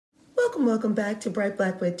Welcome back to Bright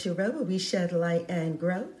Blackwood Tarot, where we shed light and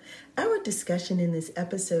grow. Our discussion in this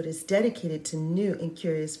episode is dedicated to new and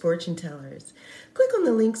curious fortune tellers. Click on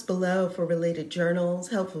the links below for related journals,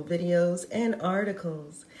 helpful videos, and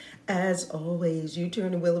articles. As always, you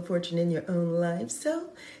turn the wheel of fortune in your own life, so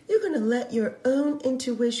you're going to let your own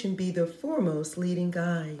intuition be the foremost leading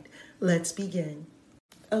guide. Let's begin.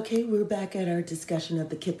 Okay, we're back at our discussion of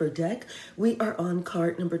the Kipper deck. We are on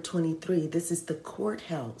card number 23. This is the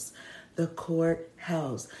courthouse. The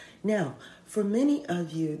courthouse. Now, for many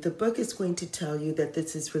of you, the book is going to tell you that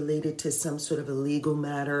this is related to some sort of a legal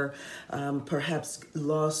matter, perhaps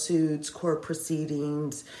lawsuits, court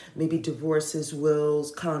proceedings, maybe divorces,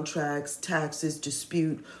 wills, contracts, taxes,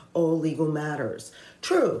 dispute, all legal matters.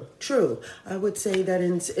 True. I would say that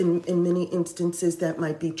in many instances that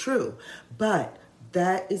might be true, but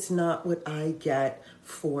that is not what I get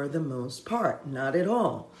for the most part. Not at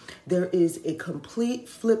all. There is a complete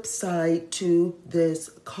flip side to this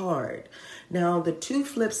card. Now, the two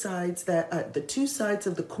sides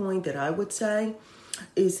of the coin that I would say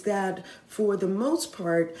is that for the most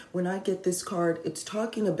part, when I get this card, it's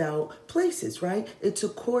talking about places, right? It's a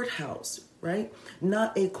courthouse, right?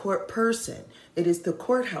 Not a court person. It is the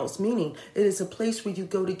courthouse, meaning it is a place where you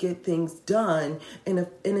go to get things done in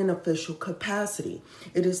an official capacity.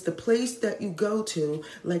 It is the place that you go to,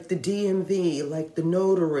 like the DMV, like the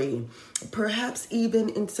notary, perhaps even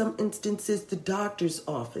in some instances, the doctor's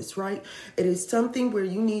office, right? It is something where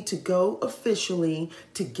you need to go officially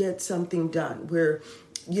to get something done, where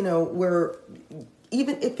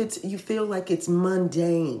even if you feel like it's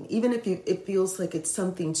mundane, even if it feels like it's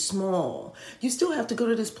something small, you still have to go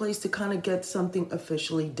to this place to kind of get something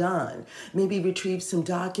officially done. Maybe retrieve some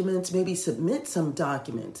documents, maybe submit some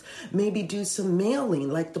documents, maybe do some mailing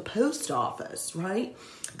like the post office, right?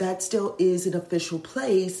 That still is an official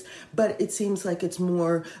place, but it seems like it's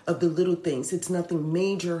more of the little things. It's nothing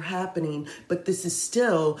major happening, but this is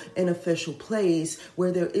still an official place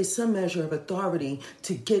where there is some measure of authority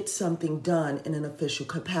to get something done in an official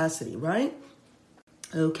capacity, right?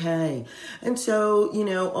 Okay. And so,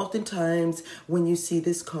 oftentimes when you see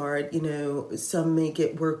this card, some may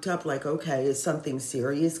get worked up like, okay, is something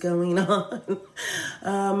serious going on?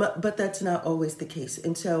 But that's not always the case.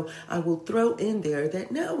 And so I will throw in there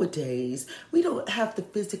that nowadays we don't have to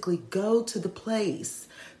physically go to the place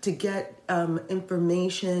to get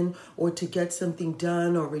information or to get something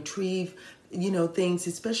done or retrieve things,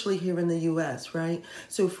 especially here in the U.S., right?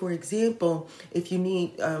 So, for example, if you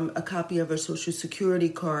need a copy of a Social Security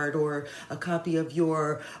card or a copy of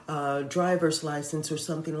your driver's license or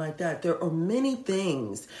something like that, there are many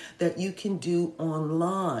things that you can do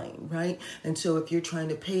online, right? And so if you're trying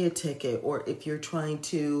to pay a ticket or if you're trying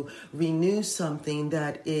to renew something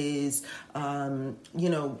that is,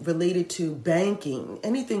 related to banking,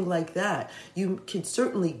 anything like that, you can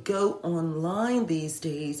certainly go online these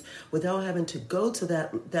days without having to go to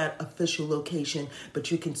that official location, but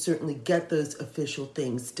you can certainly get those official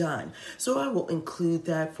things done. So I will include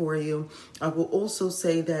that for you. I will also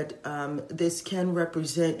say that this can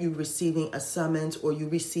represent you receiving a summons or you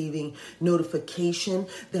receiving notification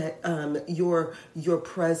that your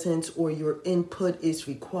presence or your input is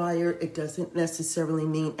required. It doesn't necessarily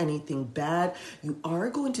mean anything bad. You are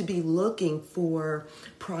going to be looking for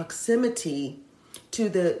proximity to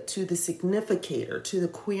the significator, to the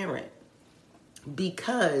querent.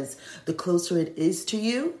 Because the closer it is to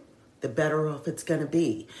you, the better off it's going to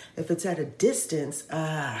be. If it's at a distance,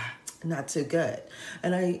 not so good.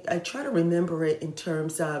 And I try to remember it in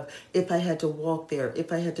terms of if I had to walk there,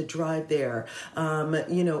 if I had to drive there,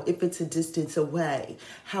 if it's a distance away,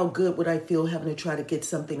 how good would I feel having to try to get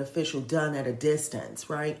something official done at a distance,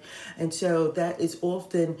 right? And so that is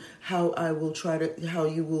often how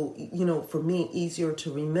you will, for me, easier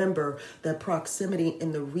to remember that proximity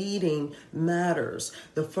in the reading matters.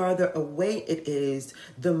 The farther away it is,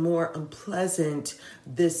 the more unpleasant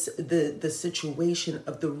the situation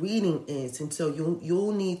of the reading is. And so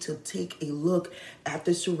you'll need to take a look at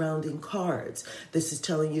the surrounding cards. This is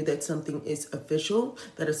telling you that something is official,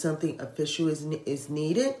 that something official is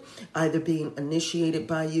needed, either being initiated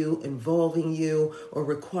by you, involving you, or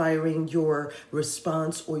requiring your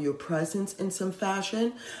response or your presence in some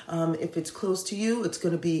fashion. If it's close to you, it's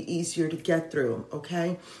going to be easier to get through,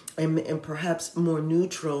 okay? And perhaps more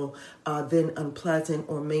neutral than unpleasant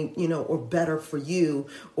or better for you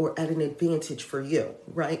or at an advantage for you,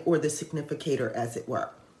 right? Or the significator, as it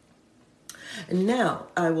were. And now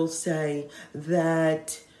I will say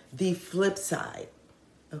that the flip side,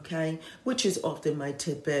 okay, which is often my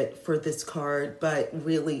tidbit for this card, but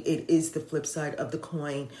really it is the flip side of the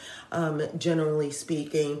coin, generally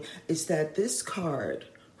speaking, is that this card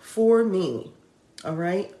for me, all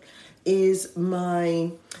right, is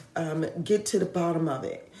my get to the bottom of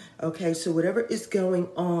it. Okay, so whatever is going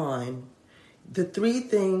on, the three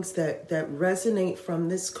things that resonate from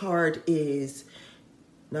this card is,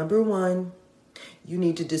 number one, you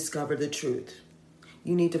need to discover the truth.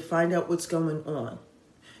 You need to find out what's going on.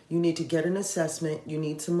 You need to get an assessment. You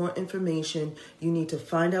need some more information. You need to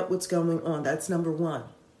find out what's going on. That's number one.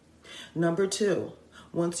 Number two,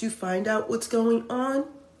 once you find out what's going on,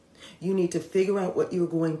 you need to figure out what you're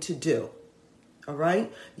going to do. All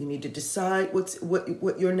right? You need to decide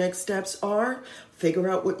what your next steps are, figure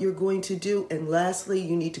out what you're going to do, and lastly,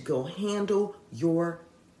 you need to go handle your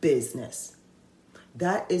business.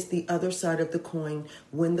 That is the other side of the coin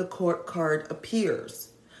when the court card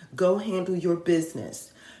appears. Go handle your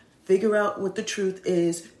business. Figure out what the truth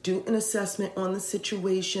is, do an assessment on the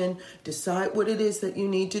situation, decide what it is that you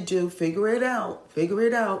need to do, figure it out,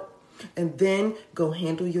 and then go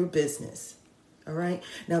handle your business. All right.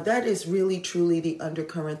 Now that is really truly the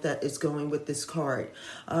undercurrent that is going with this card.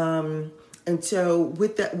 And so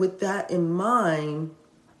with that in mind,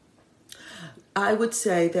 I would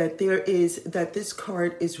say that this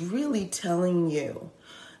card is really telling you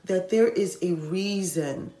that there is a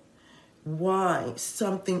reason why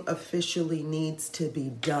something officially needs to be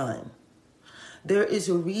done. There is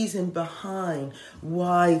a reason behind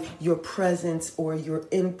why your presence or your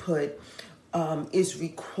input is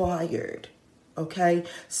required. Okay?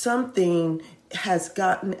 Something has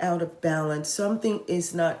gotten out of balance. Something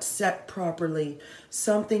is not set properly.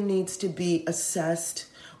 Something needs to be assessed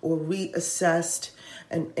or reassessed,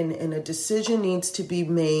 and a decision needs to be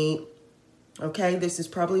made. Okay, this is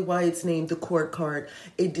probably why it's named the court card.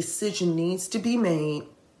 A decision needs to be made,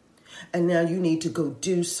 and now you need to go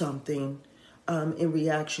do something in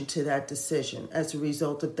reaction to that decision, as a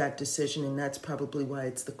result of that decision, and that's probably why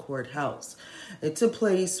it's the courthouse. It's a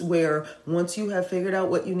place where once you have figured out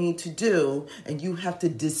what you need to do, and you have to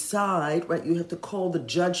decide, right, you have to call the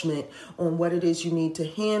judgment on what it is you need to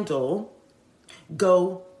handle,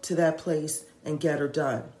 go to that place and get her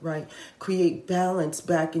done, right? Create balance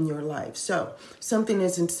back in your life. So something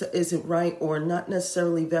isn't right, or not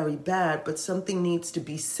necessarily very bad, but something needs to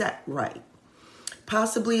be set right.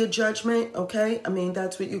 Possibly a judgment, okay? I mean,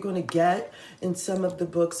 that's what you're going to get in some of the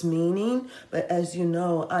book's meaning. But as you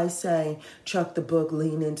know, I say, chuck the book,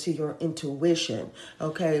 lean into your intuition,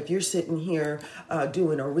 okay? If you're sitting here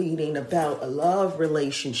doing a reading about a love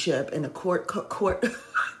relationship and a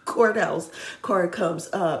courthouse card comes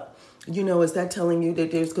up, you know, is that telling you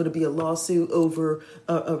that there's going to be a lawsuit over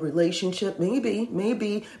a relationship?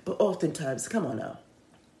 Maybe, but oftentimes, come on now.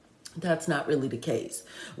 That's not really the case.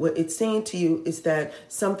 What it's saying to you is that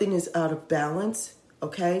something is out of balance,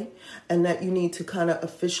 okay? And that you need to kind of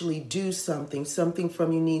officially do something. Something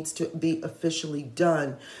from you needs to be officially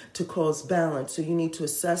done to cause balance. So you need to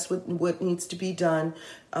assess what needs to be done.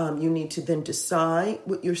 You need to then decide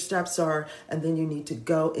what your steps are, and then you need to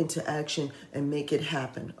go into action and make it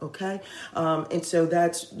happen, okay? And so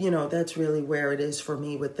that's really where it is for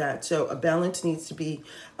me with that. So a balance needs to be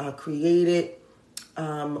created,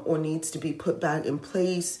 or needs to be put back in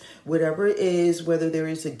place, whatever it is, whether there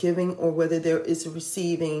is a giving or whether there is a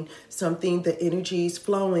receiving, something, the energy is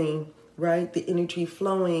flowing, right? The energy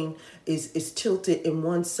flowing is tilted in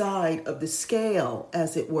one side of the scale,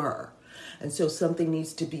 as it were. And so something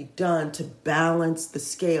needs to be done to balance the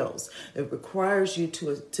scales. It requires you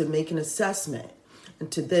to make an assessment and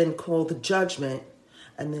to then call the judgment,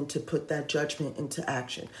 and then to put that judgment into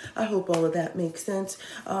action. I hope all of that makes sense.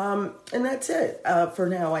 And that's it for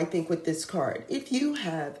now, I think, with this card. If you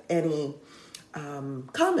have any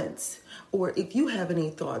comments, or if you have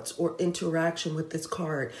any thoughts or interaction with this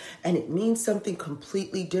card and it means something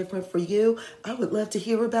completely different for you, I would love to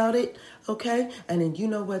hear about it, okay? And then you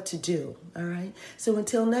know what to do, all right? So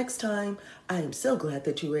until next time, I am so glad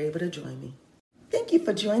that you were able to join me. Thank you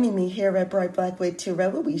for joining me here at Bright Blackwood Tarot,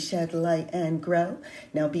 where we shed light and grow.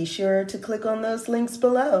 Now be sure to click on those links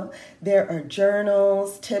below. There are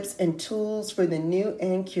journals, tips, and tools for the new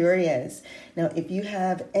and curious. Now, if you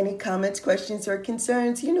have any comments, questions, or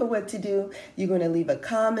concerns, you know what to do. You're going to leave a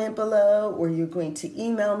comment below, or you're going to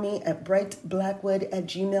email me at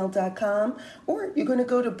brightblackwood@gmail.com, or you're going to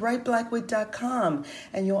go to brightblackwood.com,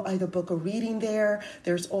 and you'll either book a reading there.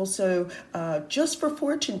 There's also, just for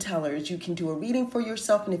fortune tellers, you can do a reading for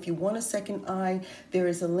yourself, and if you want a second eye, there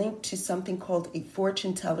is a link to something called a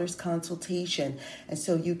fortune teller's consultation, and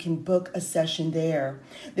so you can book a session there.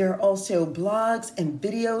 There are also blogs and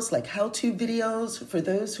videos, like how-to videos for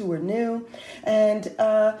those who are new, and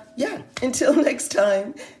until next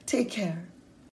time, take care.